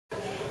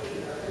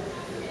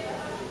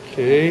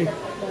Okay.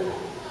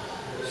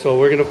 So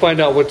we're gonna find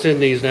out what's in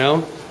these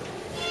now.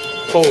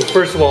 Oh,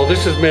 first of all,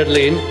 this is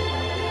Medline.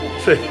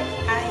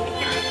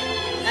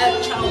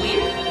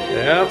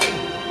 Yeah.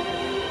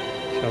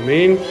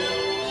 Chamin.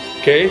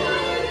 Okay.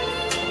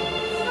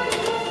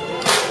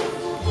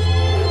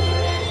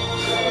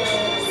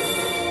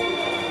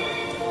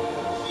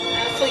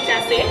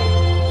 Fricassee.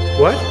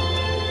 What?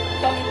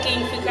 Pumpkin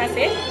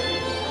fricassee.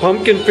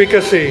 Pumpkin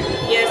fricassee.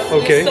 Yes.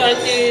 Okay. With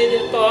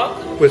salted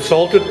pork. With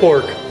salted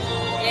pork.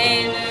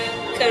 And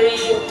curry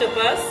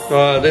octopus.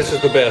 This is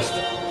the best.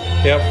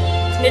 Yep.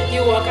 Make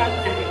you walk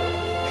at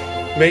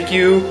night. Make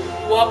you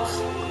Walk.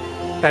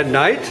 at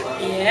night?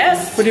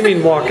 Yes. What do you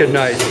mean walk at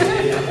night?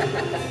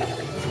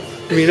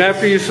 You mean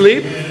after you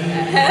sleep?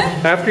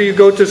 Huh? After you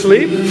go to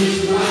sleep?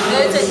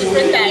 It's a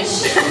different time.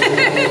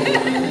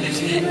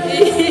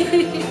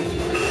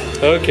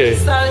 Okay.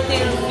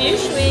 Salted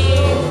fish with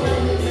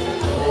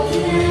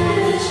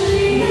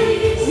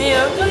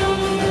milk.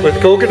 With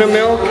coconut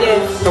milk?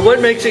 Yes. And what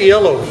makes it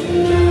yellow?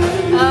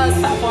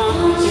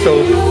 Saffron.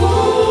 So,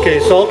 okay,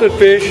 salted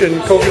fish and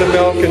coconut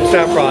milk and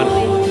saffron.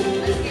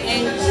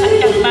 And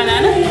cut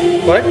banana.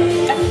 What?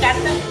 Cut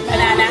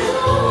banana.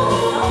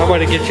 I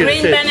want to get you to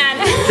Green say it.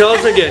 banana. Tell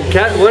us again.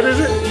 Cat, what is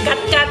it? Cut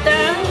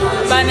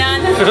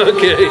banana.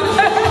 Okay.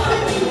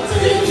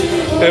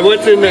 And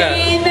what's in that?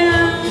 Green banana.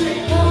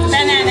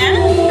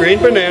 Green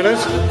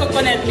bananas.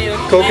 Coconut milk.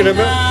 Coconut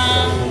milk?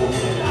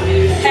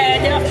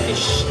 Head of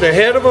fish. The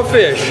head of a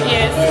fish.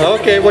 Yes.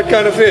 Okay, what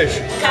kind of fish?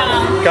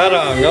 Karang.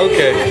 Karang,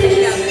 okay.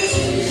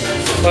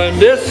 And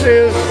this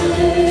is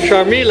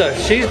Sharmila.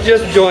 She's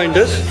just joined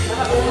us.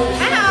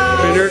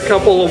 Hello. In her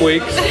couple of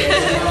weeks. So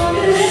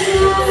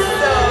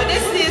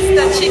this is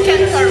the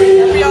chicken curry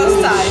Creole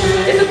style.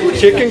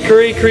 Chicken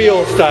curry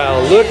Creole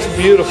style. Looks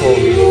beautiful.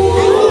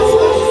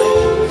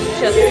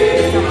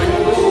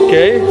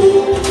 Okay.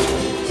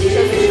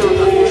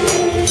 And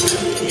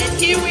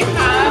here we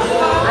have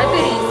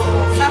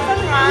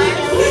saffron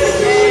rice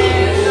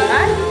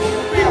and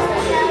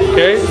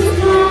Okay.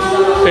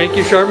 Thank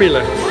you,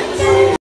 Sharmila.